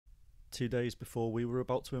2 days before we were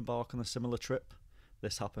about to embark on a similar trip,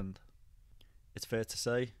 this happened. It's fair to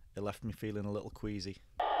say, it left me feeling a little queasy.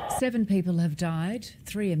 7 people have died,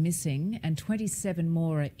 3 are missing, and 27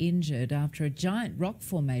 more are injured after a giant rock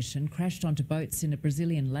formation crashed onto boats in a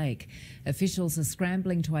Brazilian lake. Officials are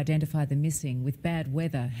scrambling to identify the missing, with bad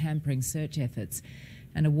weather hampering search efforts.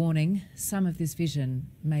 And a warning, some of this vision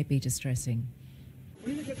may be distressing.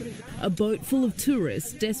 A boat full of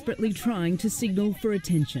tourists desperately trying to signal for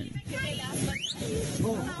attention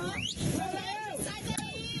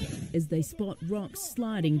as they spot rocks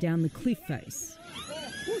sliding down the cliff face.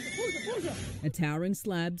 A towering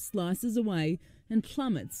slab slices away and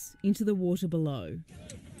plummets into the water below,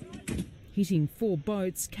 hitting 4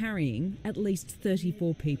 boats carrying at least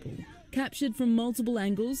 34 people. Captured from multiple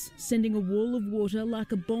angles, sending a wall of water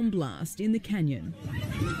like a bomb blast in the canyon.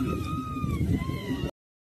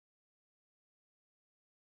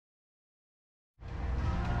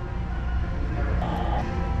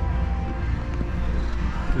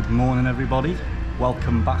 Good morning everybody,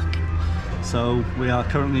 welcome back. So we are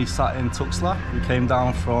currently sat in Tuxtla. We came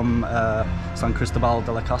down from San Cristobal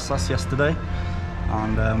de las Casas yesterday,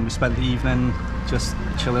 and we spent the evening just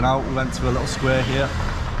chilling out. We went to a little square here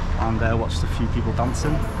and watched a few people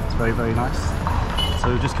dancing. It's very, very nice.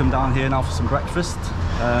 So we've just come down here now for some breakfast.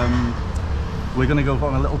 We're going to go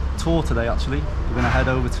on a little tour today actually. We're going to head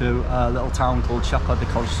over to a little town called Chiapa De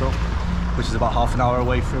Corzo, which is about half an hour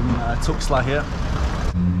away from Tuxtla here.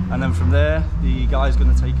 And then from there, the guy's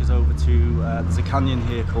going to take us over to, there's a canyon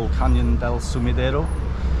here called Canyon Del Sumidero,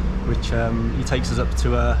 which he takes us up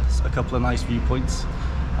to a couple of nice viewpoints.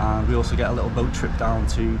 And we also get a little boat trip down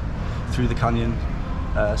through the canyon,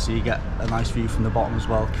 so you get a nice view from the bottom as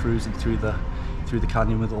well, cruising through the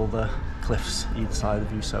canyon with all the cliffs either side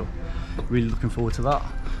of you. So really looking forward to that.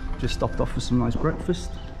 Just stopped off for some nice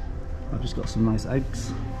breakfast. I've just got some nice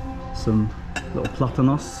eggs, some little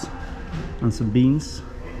platanos and some beans.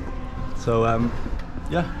 So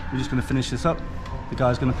yeah, we're just going to finish this up. The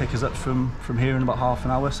guy's going to pick us up from here in about half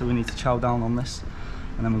an hour, so we need to chow down on this,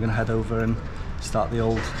 and then we're going to head over and start the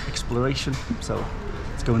old exploration. So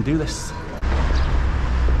let's go and do this.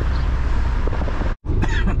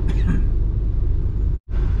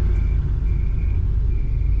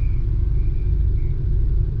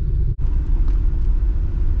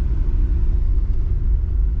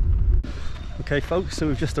 Okay folks, so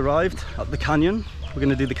we've just arrived at the canyon. We're going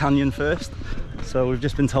to do the canyon first. So we've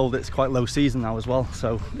just been told it's quite low season now as well,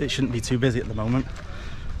 so it shouldn't be too busy at the moment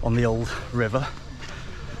on the old river.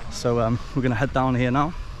 So we're going to head down here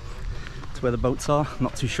now to where the boats are.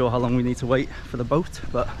 Not too sure how long we need to wait for the boat,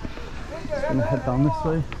 but we're going to head down this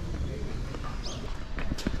way.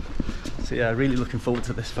 So yeah, really looking forward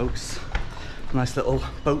to this folks. Nice little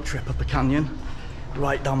boat trip up the canyon,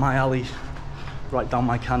 right down my alley. Right down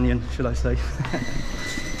my canyon, should I say.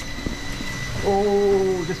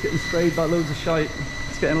 Oh, just getting sprayed by loads of shite.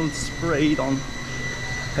 It's getting sprayed on.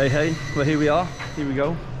 Hey, hey, well here we are, here we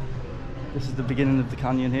go. This is the beginning of the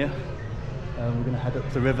canyon here. We're gonna head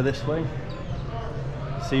up the river this way.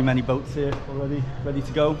 See many boats here already, ready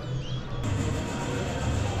to go.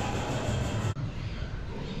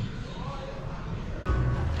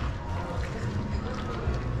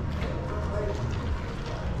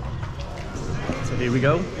 Here we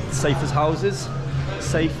go, safe as houses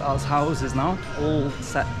now, all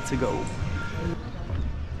set to go.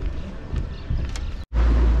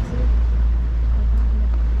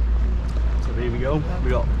 So here we go,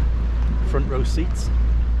 we got front row seats,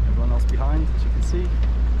 everyone else behind, as you can see.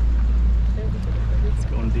 Let's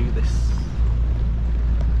go and do this.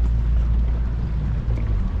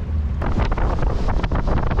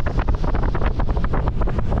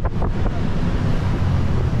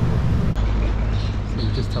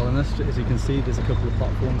 Telling us, as you can see, there's a couple of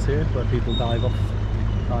platforms here where people dive off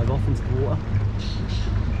into the water,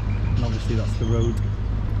 and obviously that's the road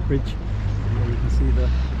bridge where you can see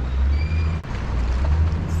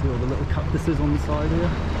all the little cactuses on the side here.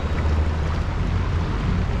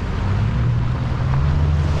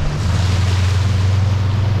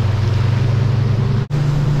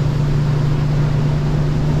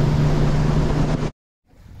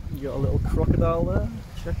 You got a little crocodile there,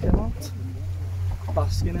 check it out.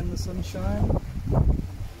 Basking in the sunshine.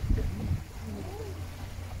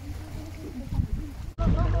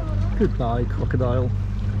 Goodbye, crocodile.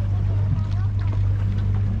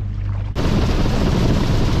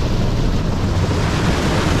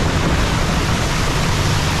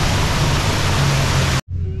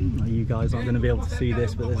 You guys aren't going to be able to see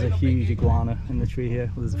this, but there's a huge iguana in the tree here.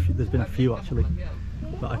 Well, there's been a few actually,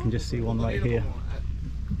 but I can just see one right here,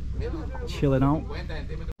 chilling out.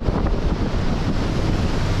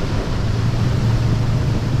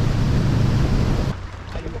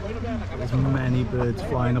 Birds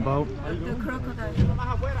flying about. The crocodile.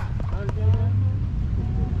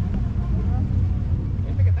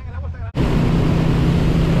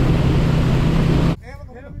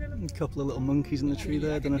 A couple of little monkeys in the tree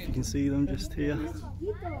there, I don't know if you can see them just here.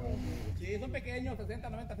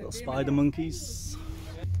 Little spider monkeys.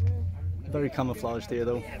 Very camouflaged here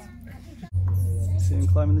though. See him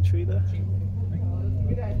climbing the tree there?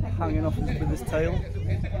 Hanging off with his tail.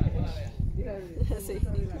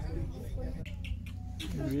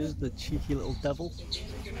 There he is, the cheeky little devil.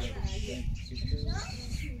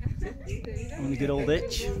 Having a good old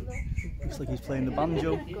itch. Looks like he's playing the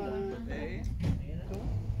banjo.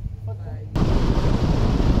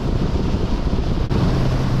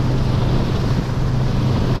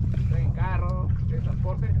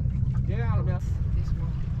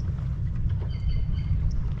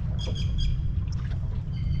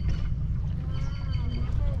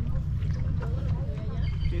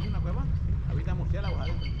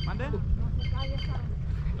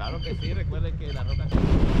 Claro que sí, recuerde que la roca...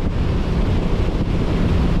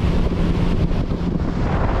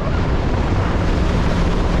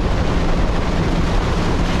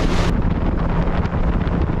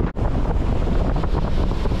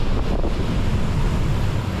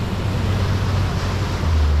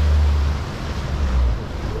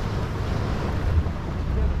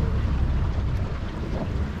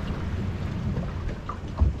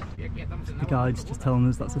 The guide's just telling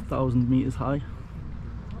us that's 1,000 meters high.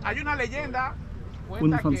 Hay una leyenda.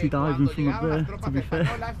 Wouldn't fancy diving from up there, to be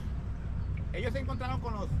fair. Ellos se encontraron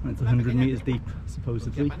con los And it's 100 meters deep,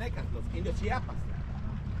 supposedly. los indios Chiapas.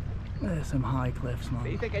 There's some high cliffs, Se man.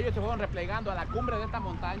 dice que ellos se fueron replegando a la cumbre de esta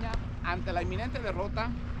montaña ante la inminente derrota.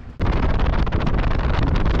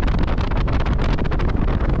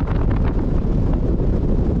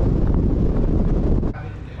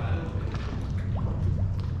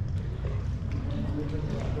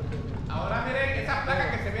 Ahora miren, esa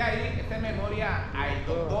placa que se ve ahí es en memoria al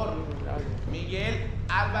doctor Miguel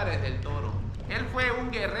Álvarez del Toro. Él fue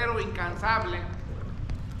un guerrero incansable.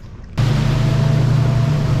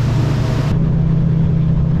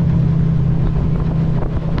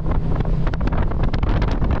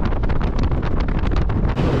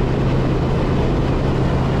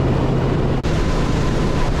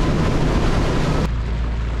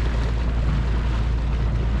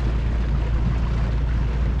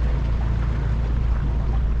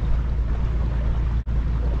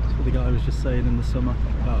 The guy was just saying in the summer,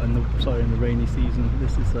 in the rainy season,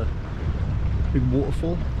 this is a big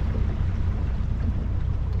waterfall.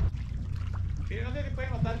 No sé si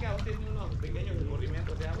pueden notar que aún tiene unos pequeños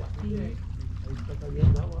escurrimientos de agua. Sí, ahí está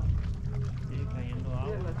cayendo agua. Sigue cayendo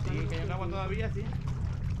agua. Sigue cayendo agua todavía, sí.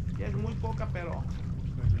 Ya es muy poca, pero...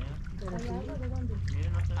 ¿De dónde?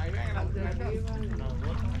 Ahí ven, en las gotas.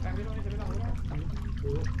 Acá arriba se ve la gota.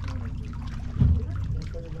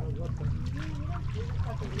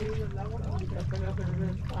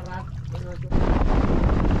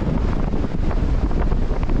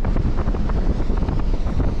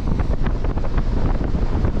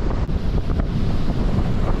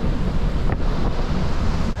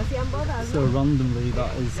 So randomly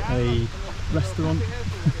that is a restaurant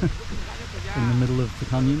in the middle of the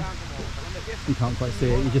canyon. You can't quite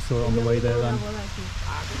see it, you just saw it on the way there then.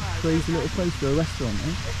 Crazy little place for a restaurant,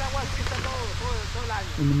 eh?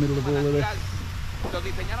 In the middle of all of this. Lo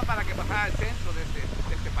diseñaron para que pasara al centro de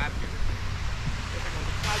este parque. Estos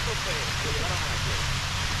saltos que llevaron a la tierra.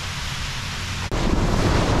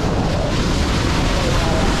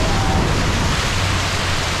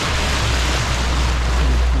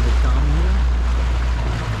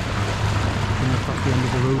 That's the end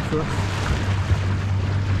of the road for us.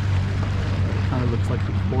 Kind of looks like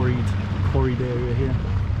a quarried area here.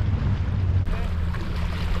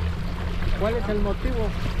 ¿Cuál es el motivo?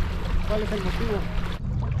 ¿Cuál es el motivo?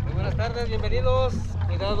 Muy buenas tardes, bienvenidos.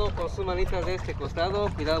 Cuidado con sus manitas de este costado,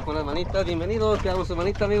 cuidado con las manitas, bienvenidos, cuidado con sus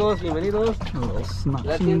manitas, amigos, bienvenidos.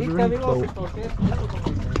 La tiendita, amigos, amigo,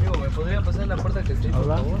 ¿me podría pasar la puerta que esté, por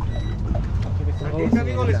favor? I've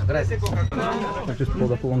just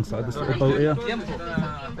pulled up alongside this little boat here.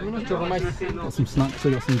 Got some snacks, I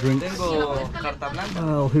got some drinks.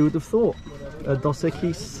 Well, who would have thought? Dos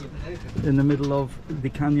Equis in the middle of the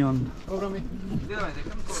canyon.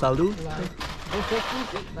 Salud.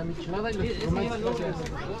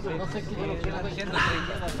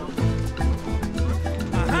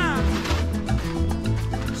 Ajá.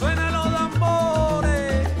 Suenan los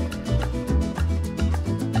tambores.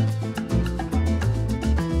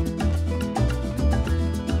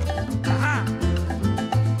 Ajá.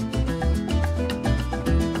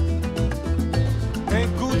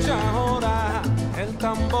 Escucha ahora, el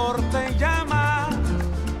tambor te llama.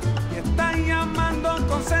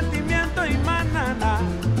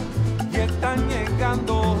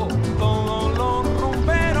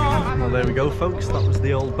 there we go folks, that was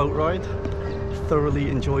the old boat ride. Thoroughly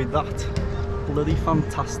enjoyed that. Bloody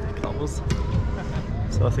fantastic that was.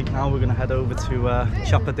 So I think now we're going to head over to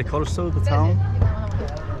Chiapa De Corzo, the town.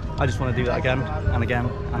 I just want to do that again and again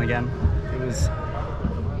and again. It was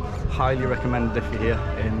highly recommended if you're here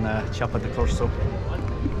in Chiapa De Corzo.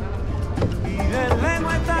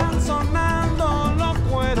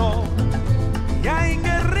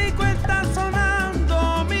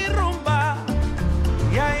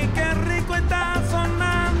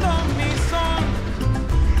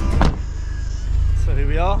 So here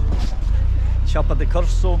we are, Chiapa De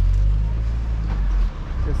Corzo.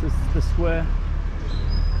 This is the square.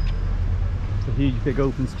 It's a huge big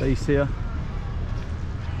open space here.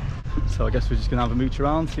 So I guess we're just gonna have a mooch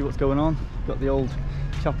around, see what's going on. Got the old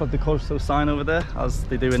Chiapa De Corzo sign over there, as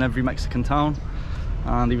they do in every Mexican town.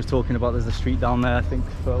 And he was talking about there's a street down there, I think,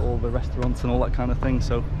 for all the restaurants and all that kind of thing.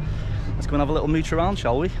 So let's go and have a little mooch around,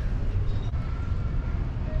 shall we?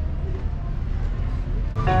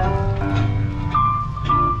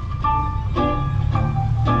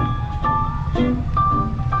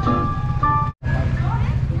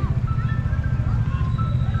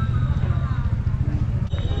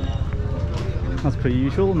 As per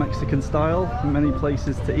usual, Mexican style, many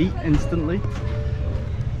places to eat instantly.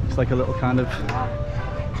 Looks like a little kind of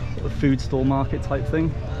sort of food stall market type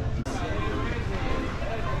thing.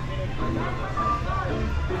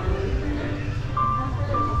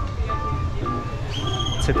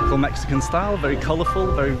 Typical Mexican style, very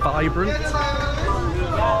colourful, very vibrant.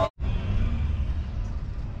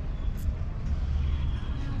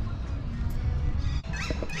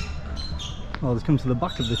 Well, let's come to the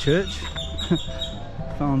back of the church.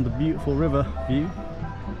 Found the beautiful river view.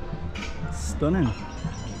 Stunning.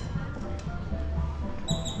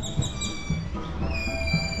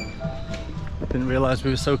 Didn't realise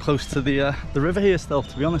we were so close to the river here still,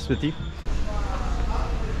 to be honest with you.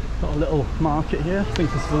 Got a little market here. I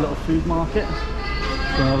think this is a little food market.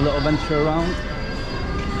 Gonna have a little venture around.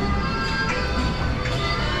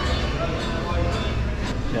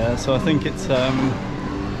 Yeah, so I think it's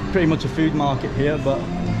pretty much a food market here, but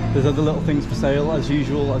there's other little things for sale as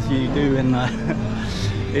usual, as you do in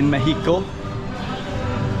in Mexico.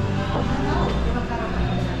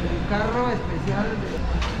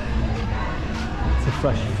 It's a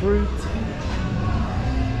fresh fruit.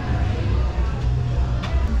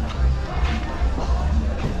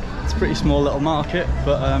 It's a pretty small little market,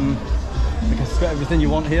 but I guess it's got everything you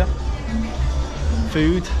want here.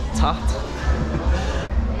 Food, tat.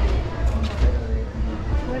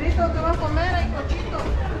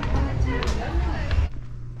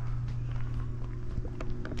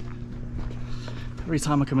 Every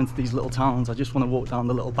time I come into these little towns, I just want to walk down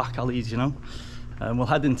the little back alleys, you know. We'll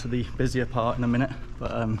head into the busier part in a minute,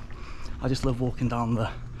 but I just love walking down the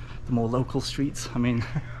more local streets. I mean,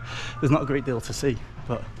 there's not a great deal to see,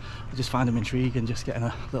 but I just find them intriguing, just getting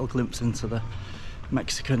a little glimpse into the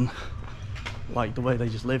Mexican, like the way they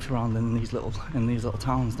just live around in these little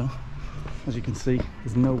towns, though. As you can see,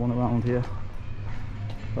 there's no one around here.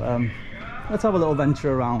 But let's have a little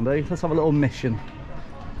venture around, eh? Let's have a little mission.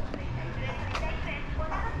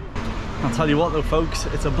 I'll tell you what though folks,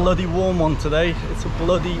 it's a bloody warm one today. It's a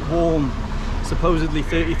bloody warm, supposedly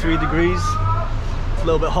 33 degrees. It's a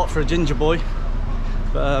little bit hot for a ginger boy,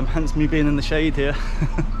 but hence me being in the shade here.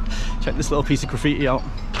 Check this little piece of graffiti out.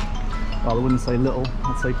 Well, I wouldn't say little,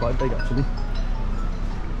 I'd say quite big actually.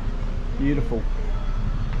 Beautiful.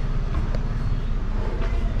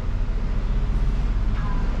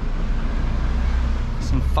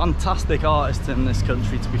 Some fantastic artists in this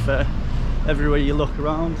country, to be fair. Everywhere you look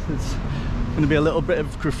around, there's going to be a little bit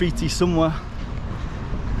of graffiti somewhere.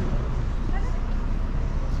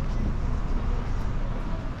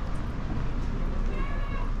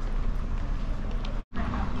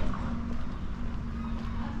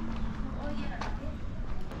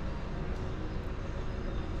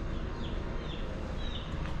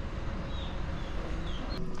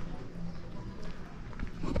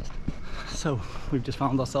 So we've just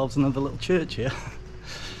found ourselves another little church here.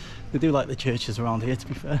 They do like the churches around here, to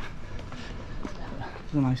be fair.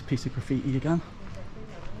 There's a nice piece of graffiti again.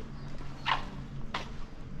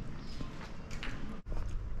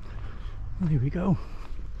 And here we go.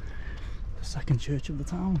 The second church of the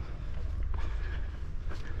town.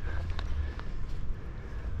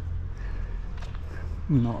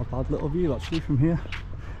 Not a bad little view actually from here.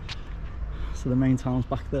 So the main town's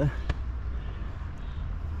back there.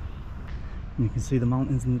 And you can see the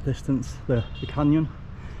mountains in the distance, the canyon.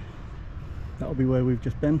 That'll be where we've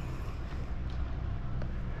just been.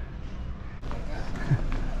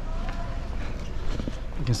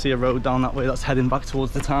 You can see a road down that way that's heading back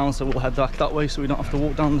towards the town, so we'll head back that way so we don't have to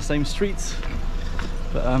walk down the same streets.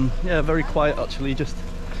 But yeah, very quiet actually, just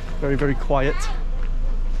very, very quiet.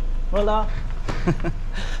 Hola!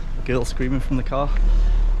 Girl screaming from the car.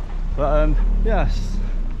 But yes,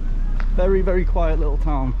 very, very quiet little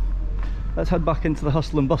town. Let's head back into the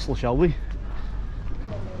hustle and bustle, shall we? Here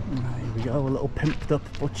we go, a little pimped up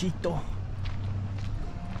bochito.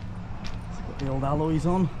 It's got the old alloys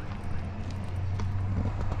on.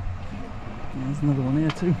 There's another one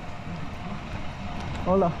here too.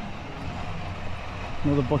 Hola.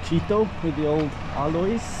 Another bochito with the old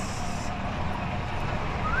alloys.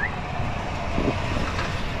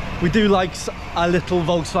 We do like a little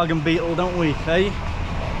Volkswagen Beetle, don't we, eh?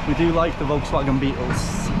 We do like the Volkswagen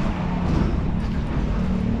Beetles.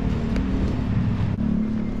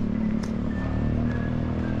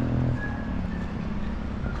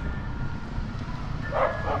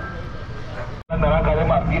 Naranja de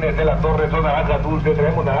Martínez de la Torre, son naranja dulce,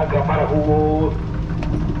 tenemos naranja para jugos.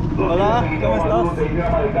 Hola, ¿cómo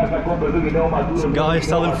estás? Some guy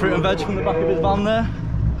selling fruit and veg from the back of his van there.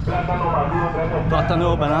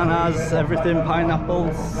 Plátano, bananas, everything,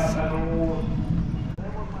 pineapples.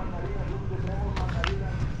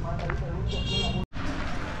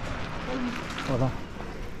 Hola.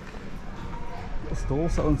 A stall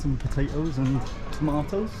selling some potatoes and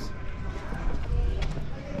tomatoes.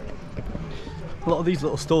 A lot of these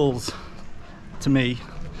little stalls, to me,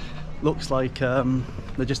 looks like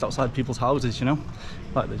they're just outside people's houses, you know,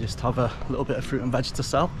 like they just have a little bit of fruit and veg to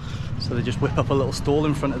sell, so they just whip up a little stall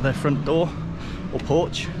in front of their front door or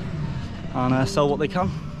porch and sell what they can,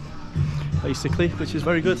 basically, which is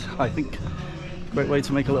very good. I think great way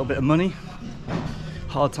to make a little bit of money.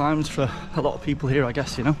 Hard times for a lot of people here, I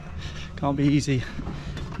guess, you know, can't be easy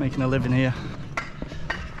making a living here.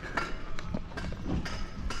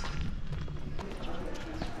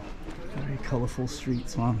 Colourful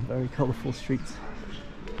streets, man, very colourful streets.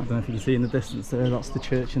 I don't know if you can see in the distance there, that's the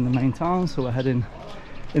church in the main town, so we're heading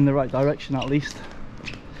in the right direction at least.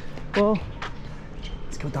 Well,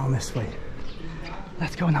 let's go down this way.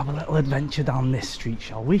 Let's go and have a little adventure down this street,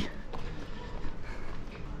 shall we?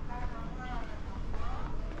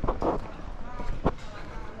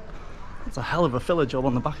 That's a hell of a filler job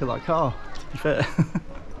on the back of that car, to be fair.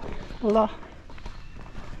 Hola.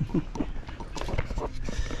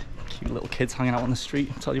 Little kids hanging out on the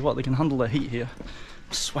street. Tell you what, they can handle the heat here.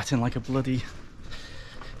 I'm sweating like a bloody...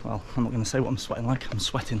 Well, I'm not going to say what I'm sweating like. I'm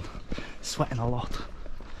sweating a lot.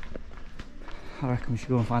 I reckon we should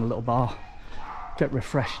go and find a little bar, get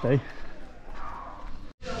refreshed, eh?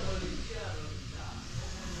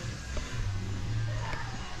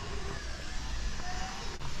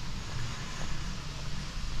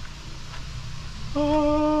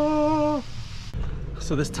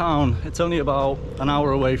 So this town, it's only about an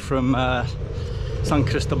hour away from San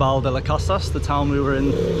Cristobal de las Casas, the town we were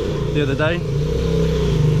in the other day,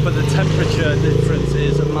 but the temperature difference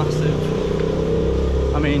is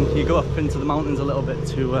massive. I mean, you go up into the mountains a little bit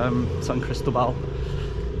to San Cristobal,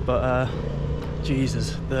 but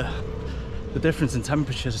Jesus, the difference in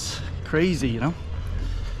temperature is crazy, you know.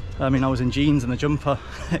 I mean, I was in jeans and a jumper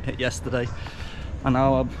yesterday, and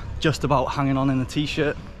now I'm just about hanging on in a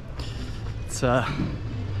t-shirt. It's now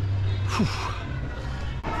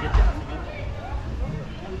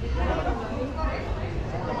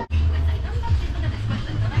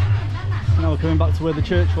we're coming back to where the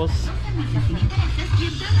church was.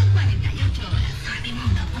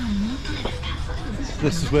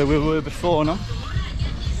 This is where we were before now.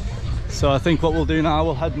 So I think what we'll do now,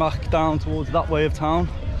 we'll head back down towards that way of town.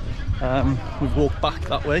 We've walked back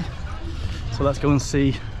that way, so let's go and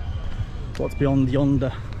see what's beyond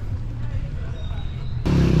yonder.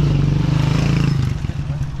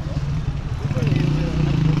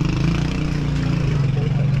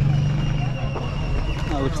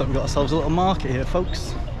 Looks like we've got ourselves a little market here,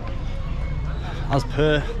 folks. As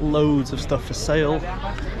per, loads of stuff for sale.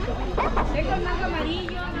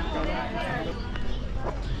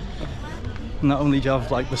 Not only do you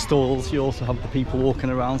have like the stalls, you also have the people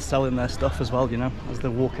walking around selling their stuff as well, you know, as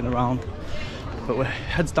they're walking around. But we're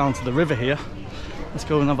heads down to the river here. Let's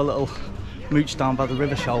go and have a little mooch down by the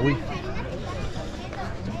river, shall we?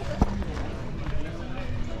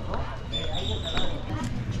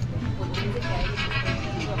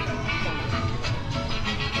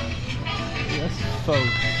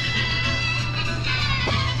 Folks.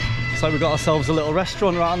 So we've got ourselves a little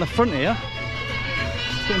restaurant right on the front here.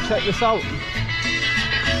 Let's go and check this out.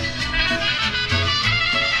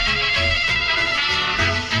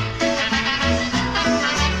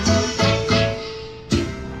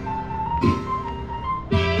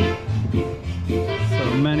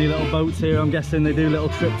 boats here. I'm guessing they do little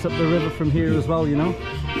trips up the river from here as well, you know.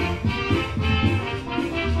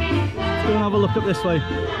 Let's go and have a look up this way.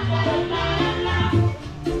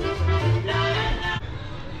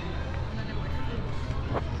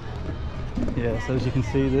 Yeah, so as you can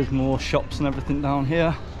see, there's more shops and everything down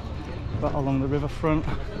here, right along the riverfront.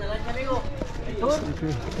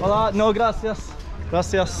 Hola, no, gracias.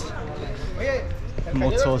 Gracias.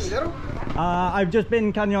 More tours. I've just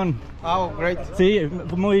been Canyon. Oh, great. Sí,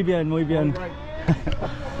 muy bien, muy bien.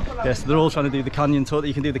 Yes, they're all trying to do the canyon tour.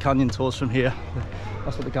 You can do the canyon tours from here.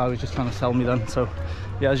 That's what the guy was just trying to sell me then. So,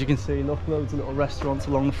 yeah, as you can see, look, loads of little restaurants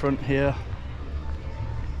along the front here.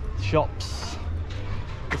 Shops.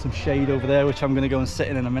 There's some shade over there, which I'm going to go and sit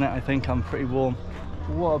in a minute. I think I'm pretty warm.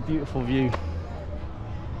 What a beautiful view.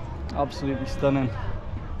 Absolutely stunning.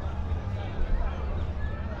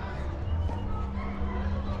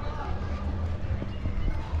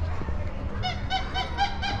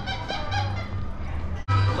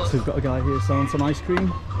 So we've got a guy here selling some ice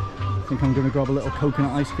cream. I think I'm going to grab a little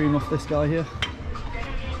coconut ice cream off this guy here.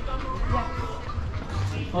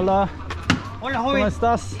 Hola. Hola, ¿Cómo joven.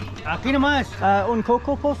 estás? Aquí nomás. Un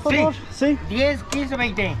coco, por favor. Sí. 10, 15,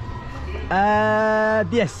 20.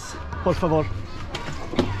 10, por favor.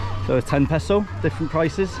 So it's 10 peso, different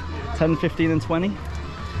prices, 10, 15 and 20.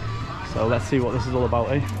 So let's see what this is all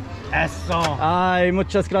about, eh? Eso. Ay,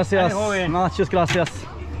 muchas gracias. Dale, joven. Muchas gracias.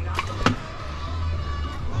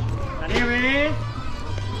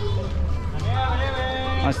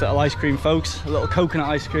 Nice little ice cream, folks. A little coconut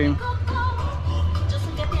ice cream.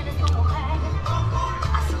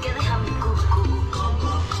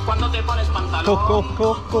 Coco,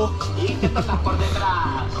 coco.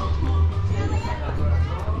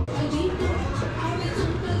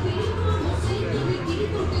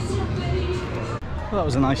 Well, that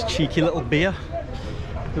was a nice cheeky little beer.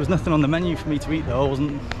 There was nothing on the menu for me to eat though. I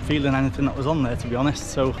wasn't feeling anything that was on there, to be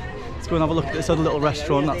honest. So let's go and have a look at this other little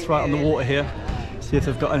restaurant that's right on the water here. See if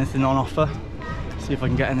they've got anything on offer. See if I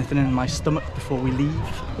can get anything in my stomach before we leave.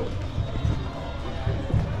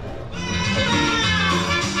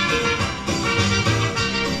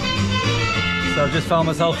 So I've just found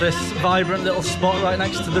myself this vibrant little spot right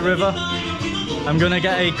next to the river. I'm gonna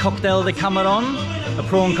get a cocktail de camarón, a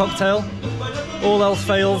prawn cocktail. All else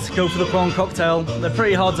fails, go for the prawn cocktail. They're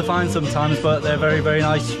pretty hard to find sometimes, but they're very, very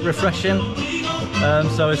nice, refreshing.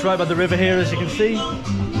 So it's right by the river here, as you can see.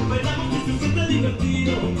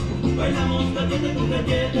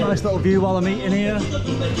 Nice little view while I'm eating here.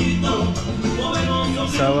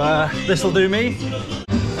 So this will do me.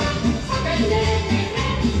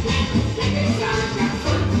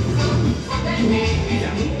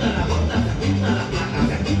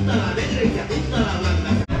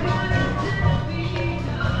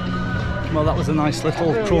 Well, that was a nice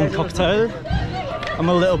little prawn cocktail. I'm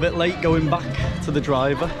a little bit late going back to the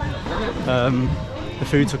driver. The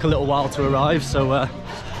food took a little while to arrive, so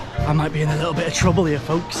I might be in a little bit of trouble here,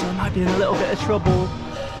 folks. I might be in a little bit of trouble.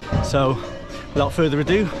 So, without further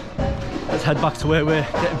ado, let's head back to where we're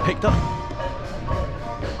getting picked up.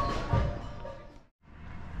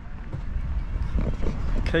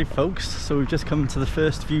 Okay, folks, so we've just come to the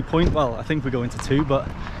first viewpoint. Well, I think we're going to two, but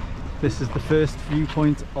this is the first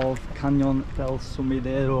viewpoint of Canyon Del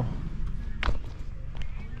Sumidero.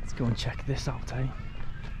 Let's go and check this out, eh?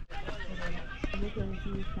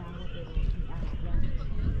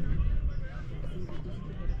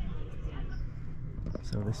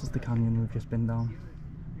 So this is the canyon we've just been down.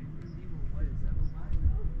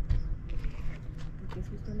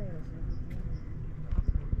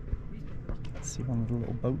 See one of the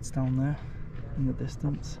little boats down there in the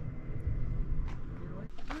distance.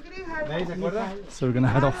 So we're going to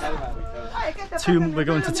head off. We're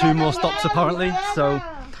going to two more stops apparently, so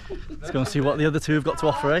let's go and see what the other two have got to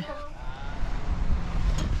offer, eh?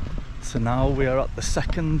 So now we are at the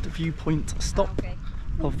second viewpoint stop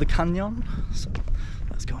of the canyon. So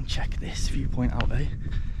let's go and check this viewpoint out, eh?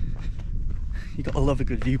 You gotta love a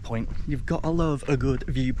good viewpoint. You've gotta love a good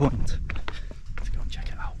viewpoint. Let's go and check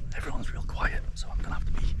it out. Everyone's real quiet, so I'm gonna have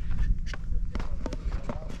to be.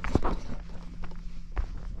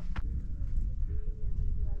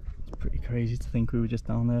 It's pretty crazy to think we were just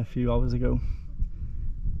down there a few hours ago,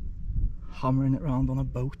 hammering it around on a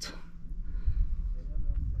boat.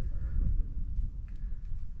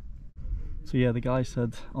 So yeah, the guy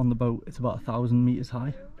said on the boat it's about 1,000 meters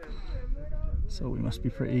high. So we must be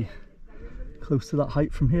pretty close to that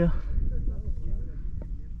height from here.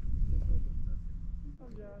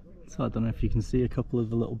 So I don't know if you can see a couple of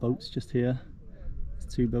the little boats just here.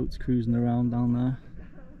 There's two boats cruising around down there.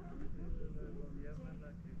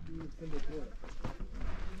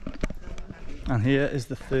 And here is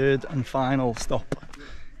the third and final stop.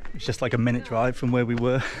 It's just like a minute drive from where we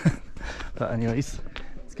were. But anyways,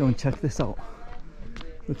 let's go and check this out.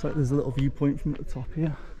 Looks like there's a little viewpoint from at the top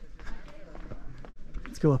here.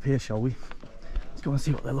 Let's go up here, shall we? Let's go and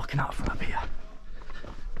see what they're looking at from up here.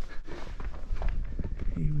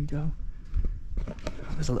 Here we go.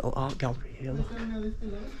 There's a little art gallery here, look.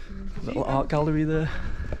 Little art gallery there.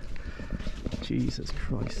 Jesus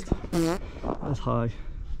Christ. That's high.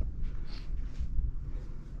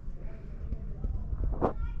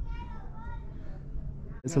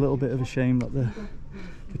 It's a little bit of a shame that the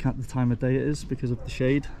time of day it is because of the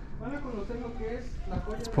shade.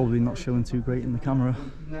 It's probably not showing too great in the camera.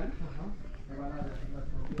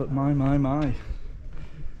 But my.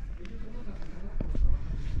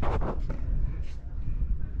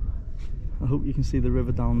 I hope you can see the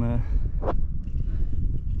river down there.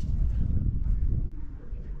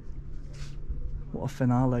 What a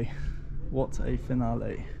finale. What a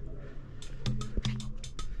finale.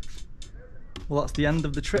 Well, that's the end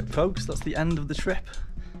of the trip, folks. That's the end of the trip.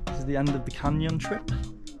 This is the end of the canyon trip.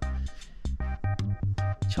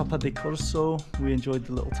 Chiapa De Corzo. We enjoyed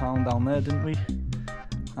the little town down there, didn't we?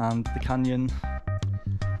 And the canyon.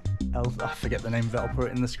 I forget the name of it, I'll put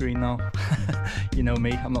it in the screen now. You know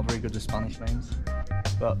me, I'm not very good with Spanish names.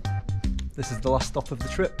 But this is the last stop of the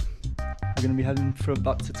trip. We're going to be heading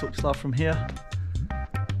back to Tuxtla from here.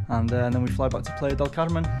 And then we fly back to Playa del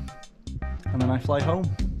Carmen. And then I fly home.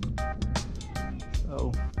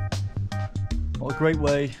 So, what a great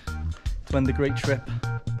way to end a great trip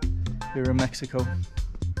here in Mexico.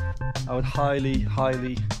 I would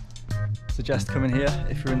highly suggest coming here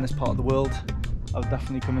if you're in this part of the world. I would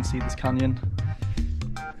definitely come and see this canyon.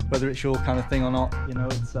 Whether it's your kind of thing or not, you know,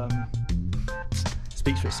 it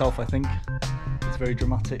speaks for itself, I think. It's very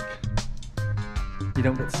dramatic. You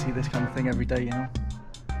don't get to see this kind of thing every day, you know.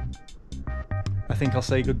 I think I'll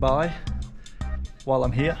say goodbye while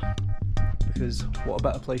I'm here, because what a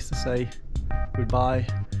better place to say goodbye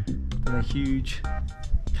than a huge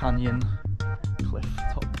canyon cliff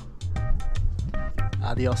top.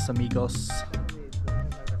 Adios, amigos.